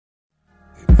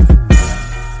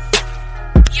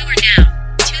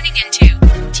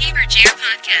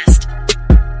Podcast.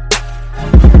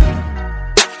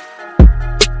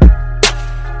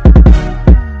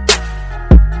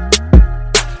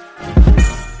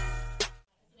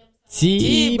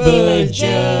 Si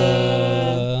Berja.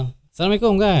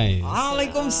 Assalamualaikum guys.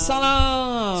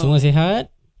 Waalaikumsalam. Semua sihat?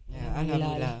 Ya,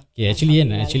 Alhamdulillah. Okay,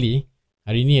 actually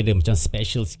hari ni ada macam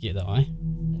special sikit tau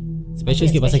Special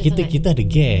sikit pasal kita ada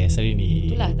guest hari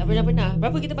ni. Itulah, tak pernah.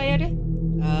 Berapa kita bayar dia?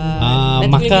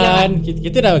 Makan,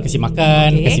 kita dah kasih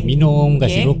makan, kasih minum,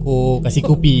 kasih rokok, kasih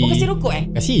kopi. Kasih rokok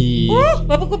Kasih.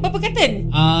 Berapa karton?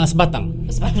 Sebatang.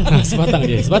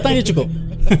 Sebatang je cukup.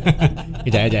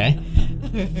 Kejap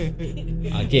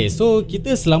Okay, so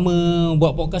kita selama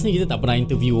buat podcast ni kita tak pernah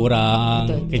interview orang.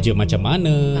 Betul. Kerja macam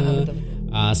mana. Betul.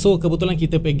 So kebetulan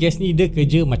kita punya guest ni dia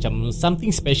kerja macam something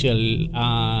special,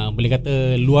 boleh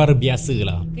kata luar biasa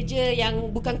lah. Kerja yang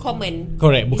bukan common.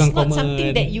 Correct, bukan It's not common. something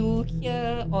that you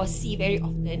hear or see very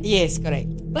often. Yes,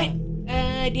 correct. But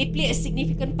they play a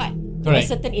significant part to a Correct.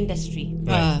 certain industry.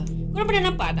 Correct. Korang pernah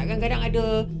nampak tak kadang-kadang ada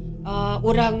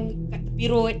orang kat tepi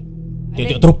road,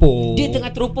 Tengok teropong. dia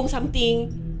tengah teropong something.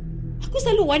 Aku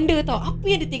selalu wonder tau, apa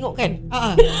yang dia tengok kan?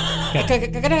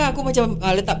 Kadang-kadang aku macam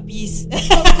letak piece.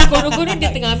 Konon-konon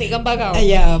dia tengah ambil gambar kau.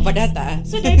 Ya, pada atas.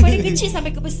 So daripada kecil sampai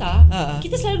ke besar,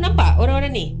 kita selalu nampak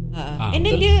orang-orang ni. And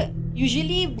then betul. dia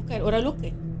usually bukan orang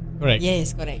lokal. Correct.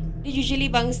 Yes, correct. Dia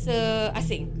usually bangsa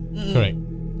asing. Correct.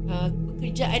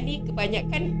 Pekerjaan ni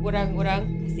kebanyakan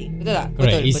orang-orang asing. Betul tak?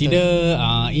 Correct. Betul, It's either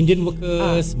Indian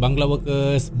workers, Bangla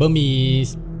workers,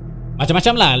 Burmese,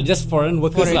 macam-macam lah, just foreign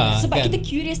workers lah. Sebab kan? kita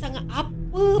curious sangat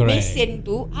apa Correct. mesin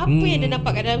tu, apa yang dia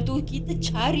nampak kat dalam tu, kita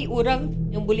cari orang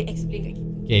yang boleh explain kat kita.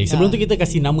 Okay, sebelum tu kita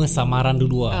kasih nama samaran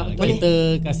dulu lah. Betul. Kita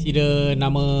kasih dia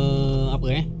nama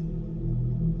apa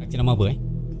Kasih nama apa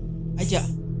Ajak.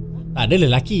 Tak ada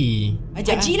lelaki.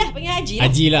 Haji lah, panggil Haji lah.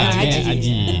 Haji lah. Haji.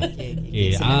 Haji.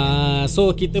 Okay.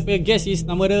 So kita punya guest is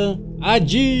nama dia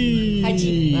Haji.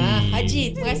 Haji,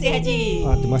 terima kasih Haji.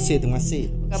 Terima kasih.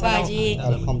 Apa khabar Haji?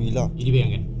 Alhamdulillah. Ini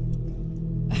bayang kan?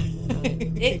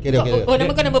 Kira.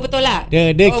 Nama kau nama betul lah?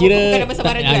 Dia kira bukan nama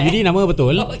samaran juga, Yudi nama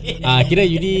betul. Okay. Kira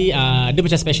Yudi dia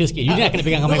macam special sikit. Yudi nak kena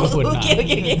pegang mikrofon.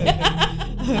 Okay.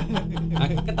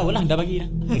 Ketahulah dah bagi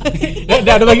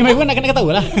dah. dah bagi mikrofon nak kena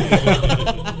ketahulah.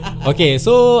 Okay,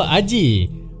 so Haji,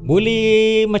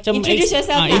 boleh macam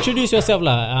introduce yourself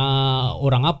lah.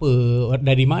 Orang apa,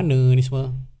 dari mana ni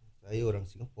semua? Saya orang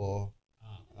Singapura.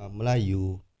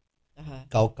 Melayu.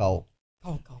 Kau.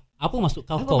 Apa maksud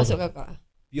kau? Apa maksud kau?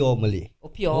 Pure Malay.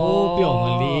 Pure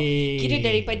Malay. Kira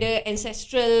daripada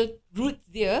ancestral roots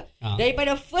dia,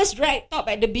 daripada first right top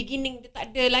at the beginning, dia tak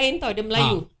ada lain tau, dia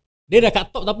Melayu. Dia dah kat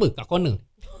top tak apa, kat corner.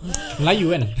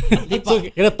 Melayu kan. So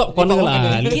kira top corner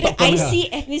lah. Kira IC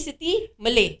ethnicity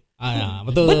Malay.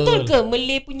 Betul. Betul ke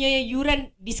Malay punya yuran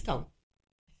diskaun?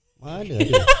 Mana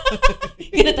ada?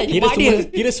 Kena tanya mak dia.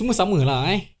 Kira semua sama lah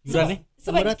yuran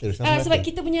Sebab Sama rata. sebab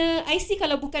kita punya IC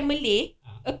kalau bukan Malay,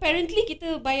 apparently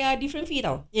kita bayar different fee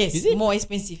tau. Yes, more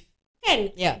expensive.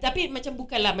 Kan? Yeah. Tapi macam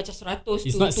bukanlah macam 100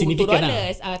 It's to not significant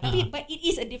 $2. Tapi but it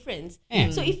is a difference.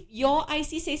 So if your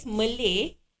IC says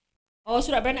Malay,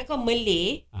 surat beranak kau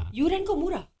Malay, yuran kau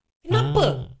murah.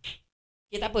 Kenapa?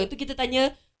 Okay, tak apa. Tu kita tanya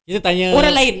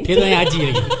orang lain. Kita tanya Haji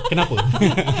lagi. Kenapa?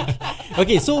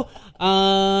 Okay, so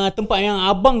tempat yang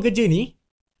abang kerja ni,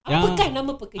 apakah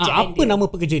nama pekerjaan dia? Apa nama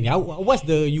pekerja ni? What's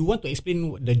you want to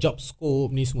explain the job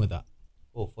scope ni semua tak?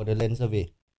 For the land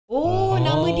survey.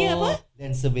 Nama dia apa?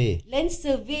 Land survey. Land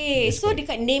survey. Yes, So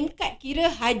dekat name card kira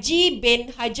Haji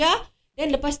bin Hajar,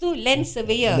 dan lepas tu Land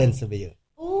Surveyor. Land surveyor.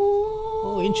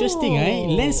 Oh, interesting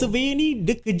Land surveyor ni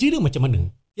dia kerja dia macam mana?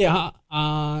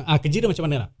 Kerja dia macam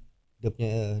mana lah? Dia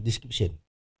punya description.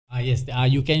 Yes,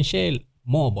 you can share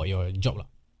more about your job lah.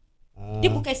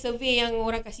 Dia bukan survey yang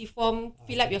orang kasih form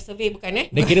fill up your survey, bukan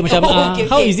Dia kira macam okay.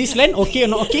 How is this land? Okay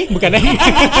or not okay? Bukan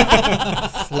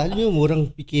Selalunya orang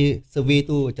fikir survey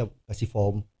tu macam kasih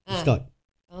form. It's not.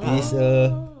 It's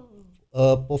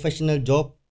a professional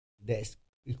job that's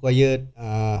required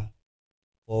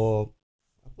for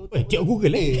Tengok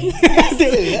Google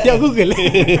Tengok Google.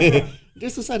 Dia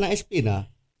susah nak explain lah.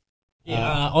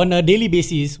 On a daily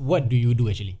basis, what do you do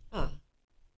actually?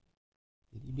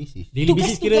 Daily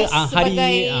basis kira hari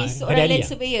sebagai seorang hari land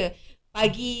surveyor.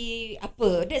 Pagi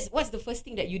apa? What's the first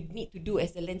thing that you need to do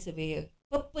as a land surveyor?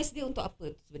 Purpose dia untuk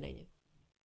apa sebenarnya?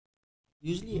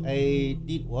 Usually I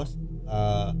did was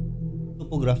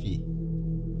topography.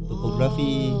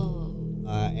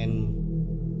 And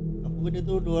apa benda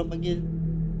tu diorang panggil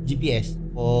GPS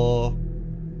for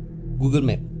Google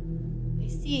Map. I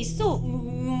see. So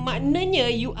maknanya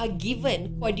you are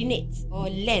given coordinates or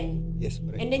land. Yes,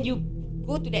 correct. And then you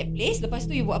go to that place. Lepas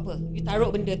tu you buat apa? You taruh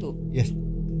benda tu. Yes.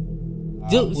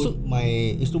 put my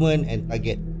instrument and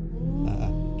target.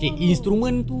 Okay,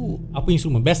 instrumen tu apa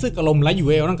instrumen? Biasa kalau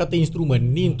Melayu orang kata instrumen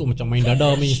ni untuk macam main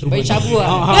dada, main instrumen. Main cabu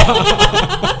lah.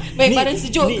 Main barang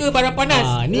sejuk ke barang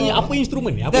panas? Ni apa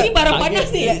instrumen ni? Apa ni barang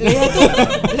panas ni?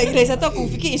 Lagi satu aku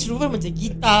fikir instrumen macam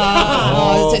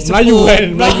gitar. Melayu kan.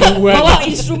 Bawa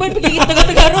instrumen pergi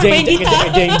tengah-tengah road main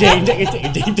gitar. Jeng.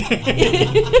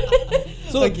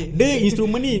 So the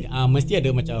instrumen ni mesti ada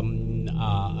macam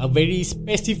a very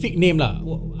specific name lah.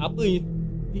 Apa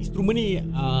instrumen ni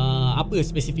apa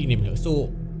specific name dia?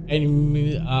 So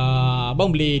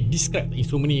abang boleh describe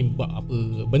instrumen ni buat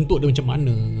apa, bentuk dia macam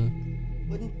mana?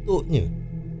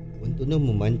 Bentuknya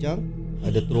memanjang,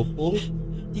 ada teropong,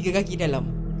 3 kaki dalam.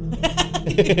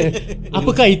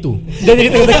 Apakah itu? Dia jadi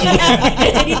teka-teki.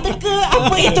 Dia jadi teka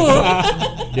apa itu?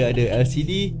 Dia ada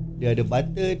LCD, dia ada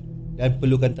button dan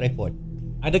perlukan tripod.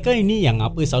 Adakah ini yang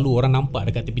apa selalu orang nampak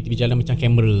dekat tepi-tepi jalan macam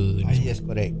kamera? Yes,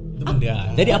 correct. Itu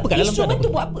benda. Jadi apa kat dalam tu? Instrumen tu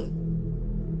buat apa?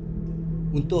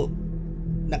 Untuk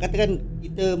nak katakan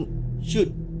kita shoot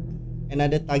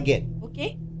another target.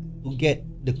 Okay. To get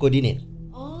the coordinate.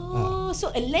 So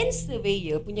a land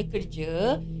surveyor punya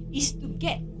kerja is to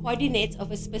get coordinates of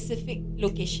a specific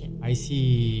location. I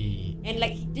see. And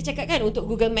like dia cakap kan untuk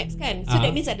Google Maps kan. So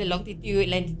that means ada longitude,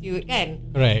 latitude kan.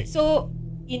 Right. So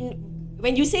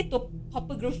when you say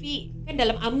topography kan,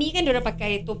 dalam army kan diorang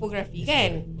pakai topografi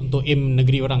kan. Untuk aim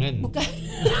negeri orang kan. Bukan.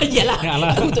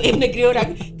 Yalah. Untuk aim negeri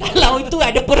orang. Kalau itu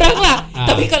ada perang lah.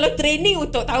 Tapi kalau training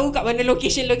untuk tahu kat mana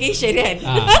location kan.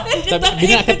 Tapi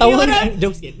dia nak ketawa kan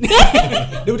jauh sikit.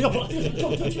 Dia buat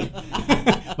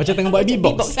macam tengah buat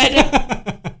beatbox.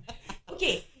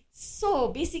 Okay.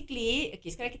 So basically,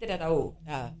 sekarang kita dah tahu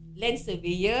land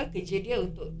surveyor kerja dia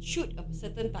untuk shoot a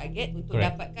certain target untuk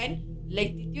dapatkan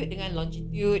latitude dengan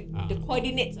longitude, the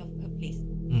coordinates of a place.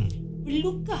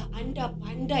 Perlukah anda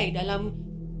pandai dalam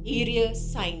area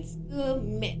science ke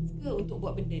maths ke untuk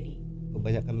buat benda ni?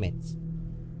 Kebanyakan maths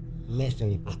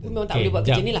yang important. Aku memang tak boleh buat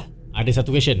kerja ni lah. Ada satu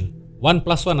question. 1 +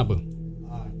 1 apa?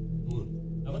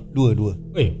 2.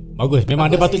 Bagus.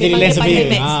 Memang dia patut jadi land surveyor.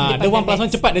 Dia 1 +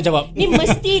 1 cepat dia jawab. Ni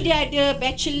mesti dia ada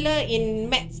bachelor in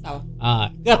maths tau.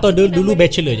 Atau dulu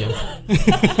bachelor je.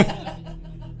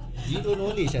 Zero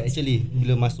knowledge actually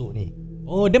bila masuk ni.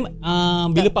 Dia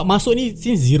bila pak masuk ni,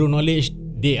 since zero knowledge,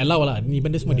 they allow lah. Ni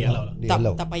benda semua dia allow lah.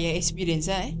 Tak payah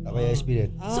experience Tak payah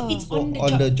experience. So it's on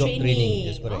the job training.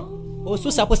 Yes, correct.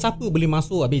 So siapa-siapa boleh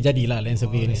masuk habis jadilah land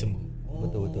surveyor ni semua.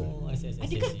 Betul.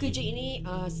 Adakah kerja ini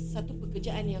satu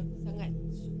pekerjaan yang sangat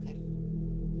sukar?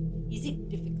 Is it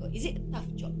difficult? Is it a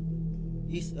tough job?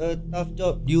 It's a tough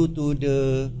job due to the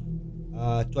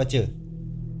cuaca.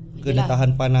 Kena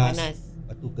tahan panas.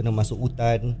 Lepas tu kena masuk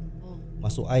hutan,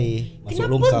 masuk air, masuk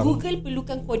longkang. Kenapa Google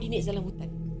perlukan coordinates dalam hutan?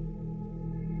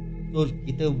 So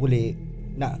kita boleh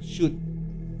nak shoot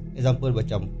example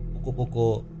macam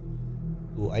pokok-pokok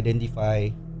to identify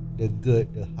the girth,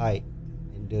 the height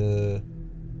and the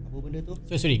apa benda tu?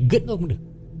 Sorry, girth tu apa benda?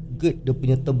 Girth dia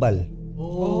punya tebal.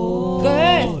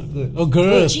 Girth.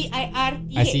 Girth. GIRTH.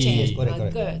 Yes,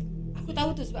 correct. Girth. Aku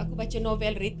tahu tu sebab aku baca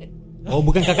novel Rated.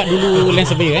 Bukan kakak dulu land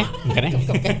surveyor Bukan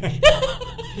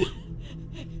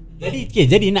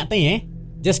Jadi nak tanya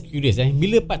just curious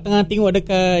bila Pak tengah tengok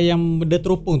dekat yang benda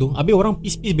teropong tu, habis orang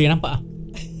pis-pis boleh nampak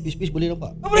Pis-pis boleh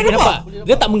nampak. Boleh nampak.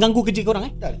 Dia tak mengganggu kerja korang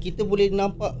Tak, kita boleh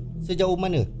nampak sejauh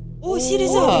mana.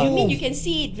 Serius You mean you can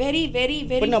see it very very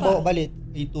very Pernah far? bawa balik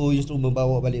itu instrumen,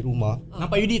 bawa balik rumah.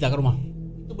 Nampak UD tak kat rumah?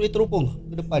 Kita boleh teropong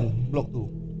ke depan blok tu.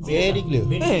 Very clear.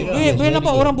 Boleh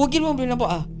nampak orang bogil pun boleh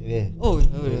nampak Yeah.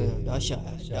 Dahsyat.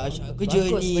 Kerja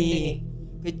Bagus benda ni.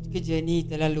 Kerja ni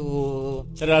terlalu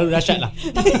dahsyat lah.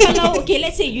 Tapi kalau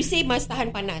let's say you say mas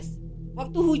tahan panas,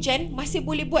 waktu hujan masih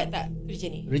boleh buat tak kerja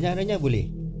ni? Renyah-renyah boleh.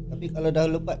 Tapi kalau dah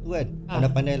lebat tu kan,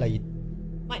 pandai-pandai lain.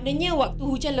 Maknanya waktu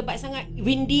hujan lebat sangat,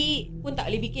 windy pun tak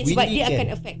boleh bikin sebab dia akan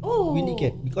affect. Windy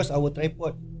can because our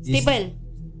tripod stable.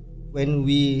 When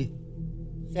we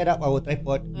set up our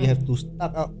tripod, we have to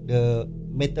stuck up the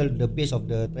metal, the base of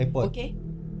the tripod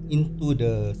into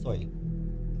the soil.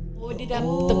 Dia dah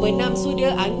terbenam, so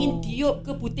dia angin tiup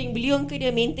ke puting beliung ke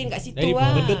dia maintain kat situ. Jadi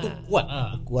benda tu kuat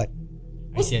Kuat.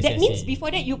 That means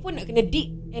before that you pun nak kena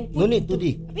dig and put. No need to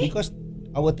dig because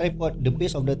our tripod, the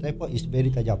base of the tripod is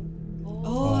very tajam.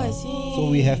 I see. So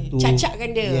we have to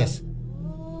cacakkan dia. Yes.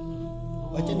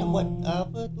 Macam nak buat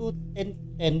apa tu tent.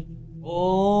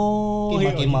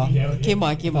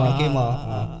 Kemah.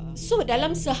 So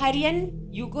dalam seharian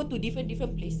you go to different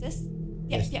places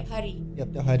tiap-tiap hari.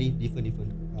 Tiap-tiap hari different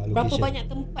location. Berapa banyak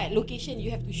tempat location you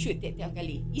have to shoot tiap-tiap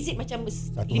kali? Is it macam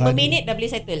 5 hari. minit dah boleh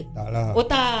settle? Tak lah.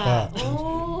 Tak.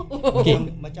 Okay.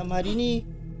 Macam hari ni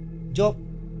job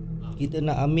kita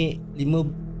nak ambil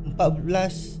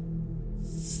 14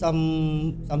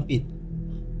 sampit.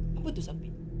 Apa tu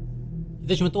sampit?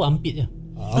 Kita cuma tahu ampit je.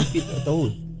 Ampit tak tahu.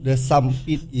 The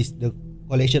sampit is the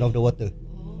collection of the water.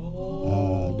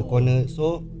 The corner.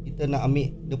 So kita nak ambil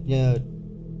dia punya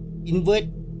invert,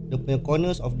 dia punya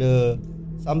corners of the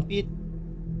sampit.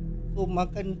 So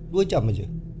makan 2 jam aja.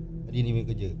 Hari ni punya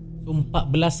kerja. So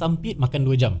 14 sampit makan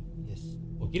 2 jam. Yes.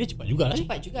 Oh, kira cepat jugalah.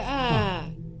 Cepat juga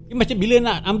Ini macam bila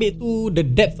nak ambil tu the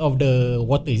depth of the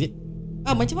water, is it?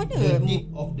 Macam mana? The deep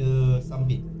of the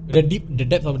sampit. The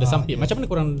depth of the sampit. Yes. Macam mana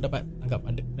korang dapat anggap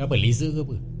ada apa, laser ke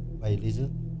apa? By laser.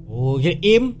 Oh, kira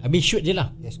aim habis shoot je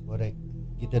lah. Yes, correct.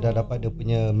 Kita dah dapat dia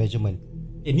punya measurement.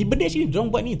 Ni benda actually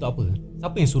diorang buat ni untuk apa?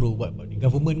 Siapa yang suruh buat ni?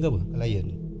 Government ke apa? Client.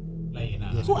 Client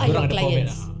lah. Yes. Who are your Diorang ada profit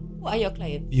clients? lah. Who are your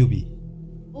clients? PUB.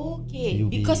 Okay,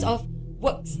 PUB. because of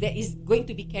works that is going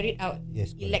to be carried out.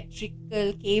 Yes, correct.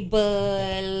 Electrical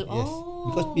cable. Yes.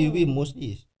 Because PUB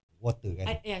mostly is water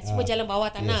kan. Semua jalan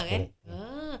bawah tanah yes, kan.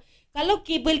 Kalau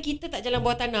kabel kita tak jalan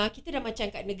bawah tanah, kita dah macam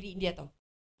kat negeri India tau.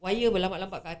 Wire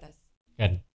berlambat-lambat ke atas.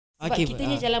 Kan? Sebab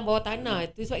kitanya jalan bawah tanah.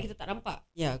 Itu sebab kita tak nampak.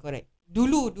 Ya, correct.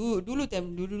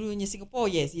 Dulunya Singapore,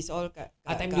 yes, it's all kat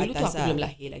Time kat dulu tu atas aku belum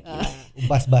lahir lagi.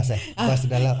 Bas Bas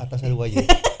dalam atas ada wire.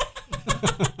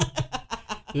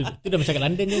 Tu dah macam kat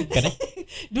London je kan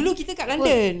Dulu kita kat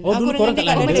London. Dulu korang kat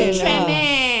London. Macam tram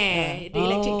The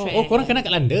electric tram. Oh, korang kenal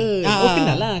kat London.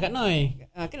 Kenal lah Kak Noi.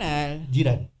 Kenal.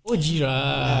 Jiran. Oh,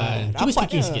 jiran. Cuba rapat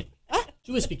speaking ke? sikit.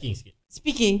 Cuba speaking sikit.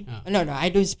 Speaking? No,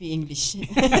 I don't speak English.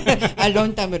 A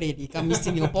long time already. Kami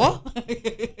Singapore.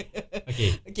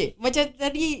 Okay. Macam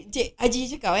tadi Cik Haji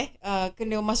cakap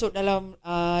kena masuk dalam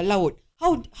laut.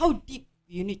 How deep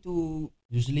you need to?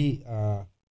 Usually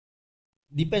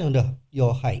depends on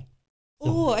your height.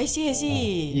 So, I see.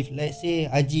 If let's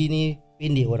say Haji ni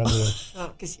pendek orang dia.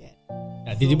 Kesian.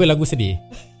 Tiba-tiba lagu sedih.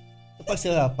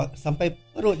 Terpaksa lah sampai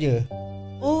perut je.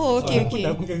 Oh, okay. Aku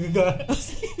dah bukan gegar.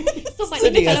 So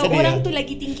maknanya kalau sedih orang lah. tu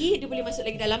lagi tinggi, dia boleh masuk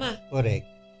lagi dalam lah. Correct.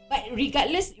 But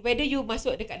regardless whether you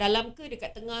masuk dekat dalam ke,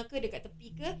 dekat tengah ke, dekat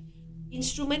tepi ke,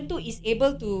 instrument tu is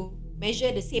able to measure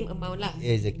the same amount lah.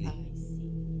 Exactly.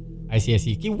 I see.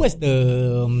 Okay, what's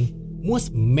the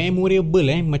most memorable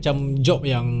macam job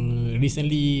yang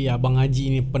recently Abang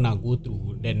Haji ni pernah go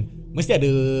through, dan mesti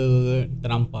ada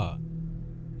ternampak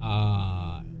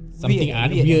something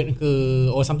weird ke,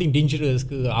 or something dangerous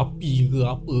ke, api ke,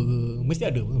 apa ke, mesti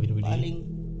ada ke benda-benda. Paling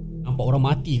nampak orang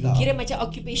mati ke. Kira macam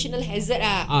occupational hazard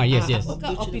lah. Yes.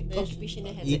 Apakah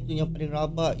occupational hazard? Itu yang paling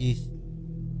rabak is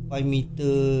 5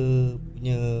 meter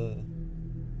punya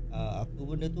apa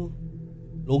benda tu,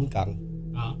 longkang.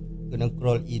 Kena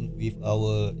crawl in with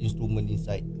our instrument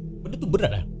inside. Benda tu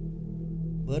berat lah.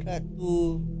 Berat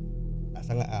tu tak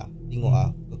sangat tengok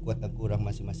kekuatan korang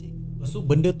masing-masing. So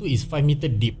benda tu is 5 meter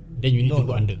deep, then you need to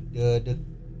go under. The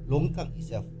longkang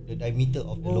itself, the diameter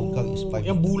of the longkang is 5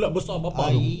 yang meter. bulat besar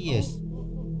bapak tu. Yes.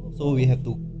 So we have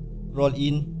to crawl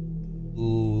in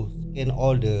to scan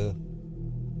all the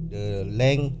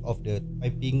length of the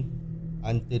piping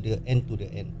until the end to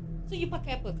the end. So you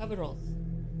pakai apa? Coveralls?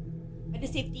 Ada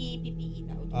safety PPE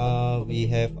tak? We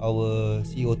have our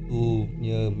CO2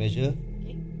 punya measure,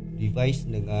 device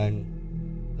dengan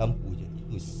lampu je.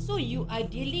 Itu. So you are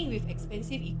dealing with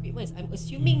expensive equipments. I'm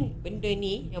assuming benda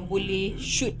ni yang boleh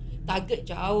shoot target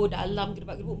jauh, dalam,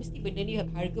 gedebak-gedebuk, mesti benda ni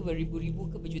harga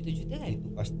beribu-ribu ke berjuta-juta kan?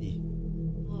 Itu pasti.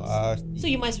 So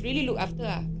you must really look after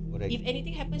Correct. If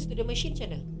anything happens to the machine,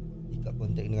 macam mana? Ikat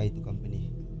kontak dengan itu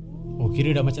company. Oh,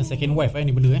 kira dah macam second wife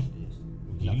ni benda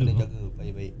Nak kena jaga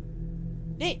baik-baik.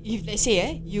 Then if let's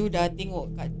say you dah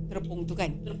tengok kat terpung tu kan.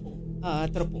 Terpung.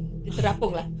 Dia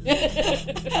terapung lah.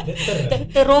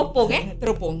 Teropong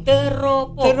Terpung.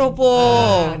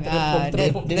 Teropong.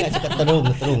 Dia nak cakap terung.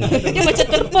 Dia macam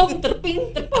terpung.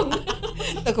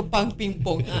 Terkepang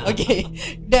pingpong. Okay.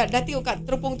 Dah tengok kat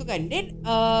terpung tu kan. Then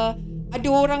ada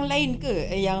orang lain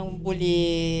ke yang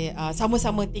boleh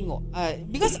sama-sama tengok?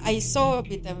 Because I saw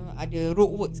ada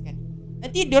roadworks kan.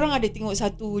 Nanti diorang ada tengok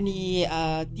satu ni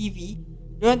TV.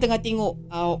 Diorang tengah tengok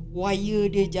wire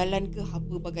dia jalan ke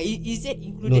apa bagai. Is that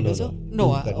included also?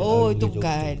 No. Itu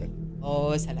bukan.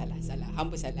 Oh, salah.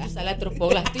 Hamba salah. Salah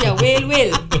teropong lah. Tu yang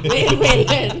whale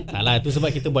kan. Salah, tu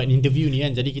sebab kita buat interview ni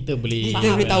kan. Jadi kita boleh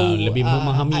tahu lebih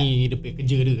memahami dia punya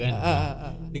kerja dia kan.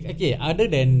 Okay, other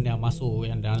than yang masuk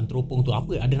yang dalam teropong tu,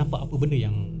 ada nampak apa benda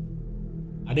yang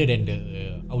other than the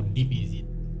how deep is it?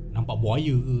 Nampak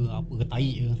buaya ke, apa ke,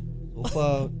 tahi ke? So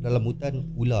far dalam hutan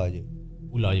ular je.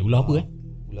 Ular apa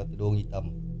Ular tedung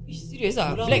hitam. Serius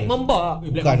lah? Black mamba?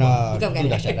 Bukan lah. Bukan. Itu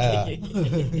dahsyat lah.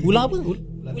 Ular apa?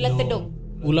 Ular tedung.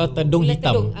 Ular tedung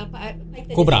hitam.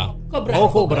 Kobra. Oh,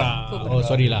 kobra. Oh,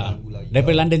 sorry lah.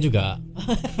 Daripada London juga.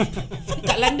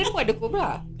 Kat London pun ada kobra.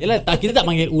 Yalah, kita tak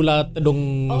panggil ular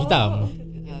tedung hitam.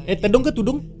 Tedung ke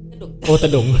tudung? Tedung. Oh,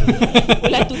 tedung.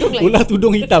 Ular tudung lain. Ular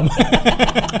tudung hitam.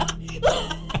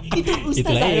 Itu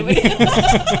ustaz lain. daripada.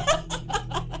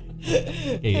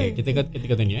 Okay,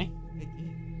 kita continue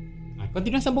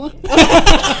Continue sambung lah.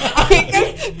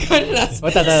 Kan lah.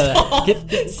 Oh tak.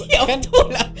 Siap tu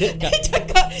lah.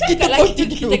 Cakap kita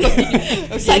continue.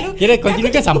 Selalu kira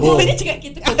continue kan sambung. Boleh cakap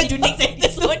kita continue next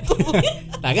episode.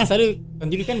 Tak kan selalu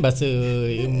continue kan bahasa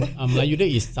Melayu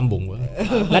dia is sambung.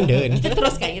 London. Kita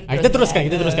teruskan. Kita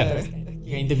teruskan.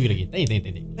 Kita interview lagi.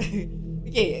 Tanya.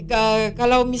 Okay,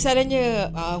 kalau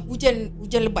misalnya hujan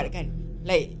lebat kan,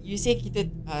 like you say kita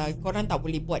korang tak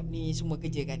boleh buat ni semua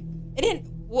kerja kan, and then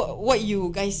what you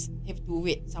guys have to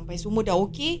wait sampai semua dah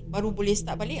okay baru boleh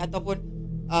start balik, ataupun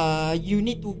you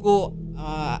need to go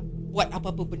buat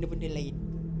apa-apa benda-benda lain?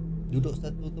 Duduk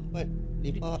satu tempat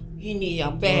lepak. Ini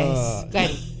yang best kan.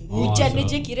 Hujan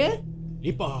aja kira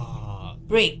lepak,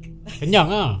 break, kenyang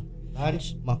lah.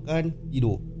 Lunch, makan,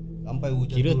 tidur sampai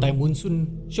hujan. Kira turun. time monsoon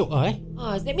syok lah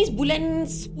that means bulan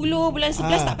 10, bulan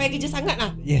 11 tak payah kerja sangat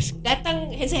lah. Yes. Datang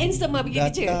handsome lah pergi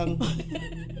kerja. Datang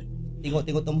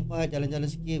tengok tempat, jalan-jalan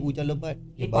sikit, hujan lebat,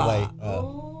 okay, lepak. bye-bye.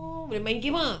 Boleh main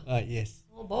game lah. Yes.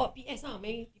 Bawa PS lah,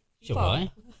 main syok FIFA. lah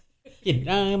Okay,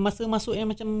 masa masuk yang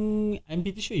macam I'm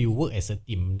pretty sure you work as a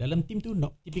team. Dalam team tu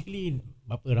typically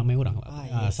berapa ramai orang lah?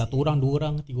 Yes, satu orang, dua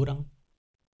orang, tiga orang?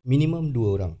 Minimum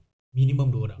 2 orang.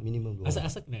 Minimum 2 orang. Asal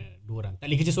Asal kena 2 orang. Tak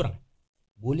boleh kerja seorang?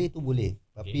 boleh tu boleh,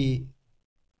 tapi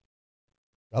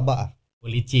rabak ah. Oh,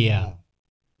 leceh lah.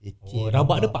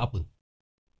 Rabak dia part apa?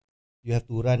 You have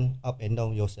to run up and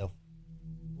down yourself.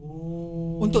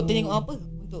 Untuk tengok apa?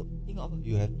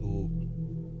 You have to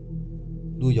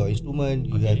do your instrument,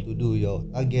 you have to do your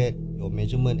target, your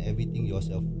measurement, everything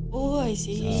yourself. Oh, I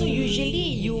see. So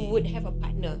usually you would have a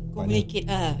partner. Communicate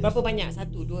Berapa banyak? 1,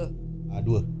 2?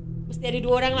 2. Mesti ada 2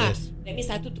 orang lah. Yes. That means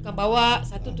satu tukang bawa,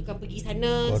 satu tukang pergi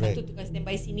sana, Correct. satu tukang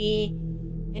standby sini.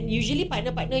 And usually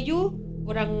partner-partner you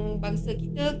orang bangsa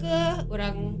kita ke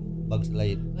orang Bangsa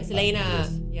lain. bangsa lain lah.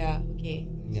 Yes. Ya, okay.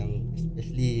 Yang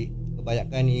especially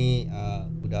kebanyakan ni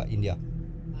budak India.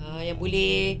 Yang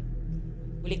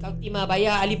boleh kau tim lah,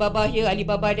 bayar Alibaba here,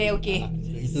 Alibaba there, okay.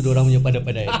 Itu diorang punya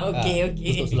pandai-pandai. Okay.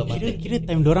 Tutup sebelah mata. Kira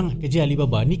time diorang kerja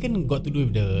Alibaba ni kan got to do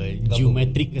with the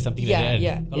geometric ke something like that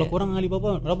kan. Kalau korang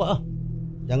Alibaba rabak lah.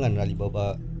 Jangan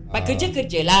Alibaba. Part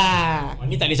kerja lah.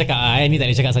 Ni tak boleh cakap ni tak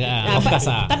boleh cakap sangat. Of course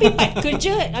lah. Tapi part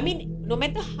kerja, I mean no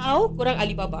matter how korang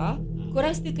Alibaba,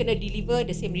 korang still kena deliver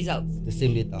the same results. The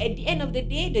same data. At the end of the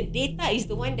day, the data is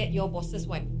the one that your bosses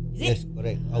want. Is it? Yes,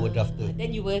 correct. Our drafter.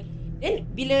 Then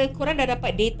bila korang dah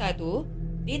dapat data tu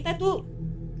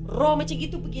raw macam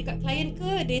gitu pergi kat client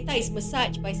ke data is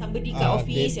massaged by somebody kat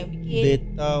office yang bikin?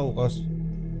 Data was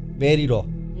very raw.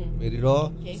 Very raw.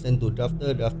 Okay. Send to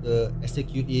drafter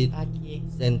execute it. Okay.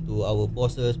 Send to our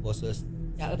bosses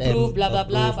Dah approve bla bla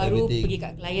bla baru everything. pergi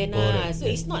kat client lah. Correct. So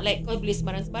it's not like kau boleh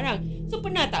sembarang-sembarang. So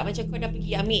pernah tak macam kau dah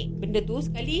pergi ambil benda tu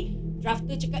sekali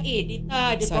drafter cakap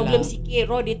data ada salah, problem sikit,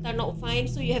 raw data not fine,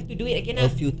 so you have to do it again A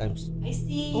lah. few times. I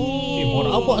see. More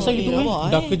rabak asal gitu rabak,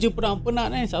 Dah kerja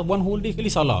penat-penat one whole day sekali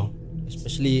salah.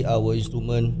 Especially our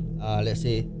instrument, let's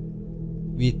say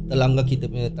we terlanggar kita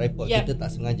punya tripod, kita tak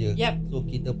sengaja. So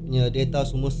kita punya data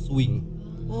semua swing.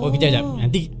 Oh, kejap.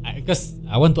 Nanti because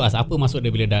I want to ask apa masuk dia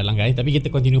bila dah langgar, tapi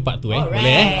kita continue part tu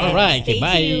Boleh Alright, okay, Stay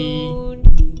bye. tuned.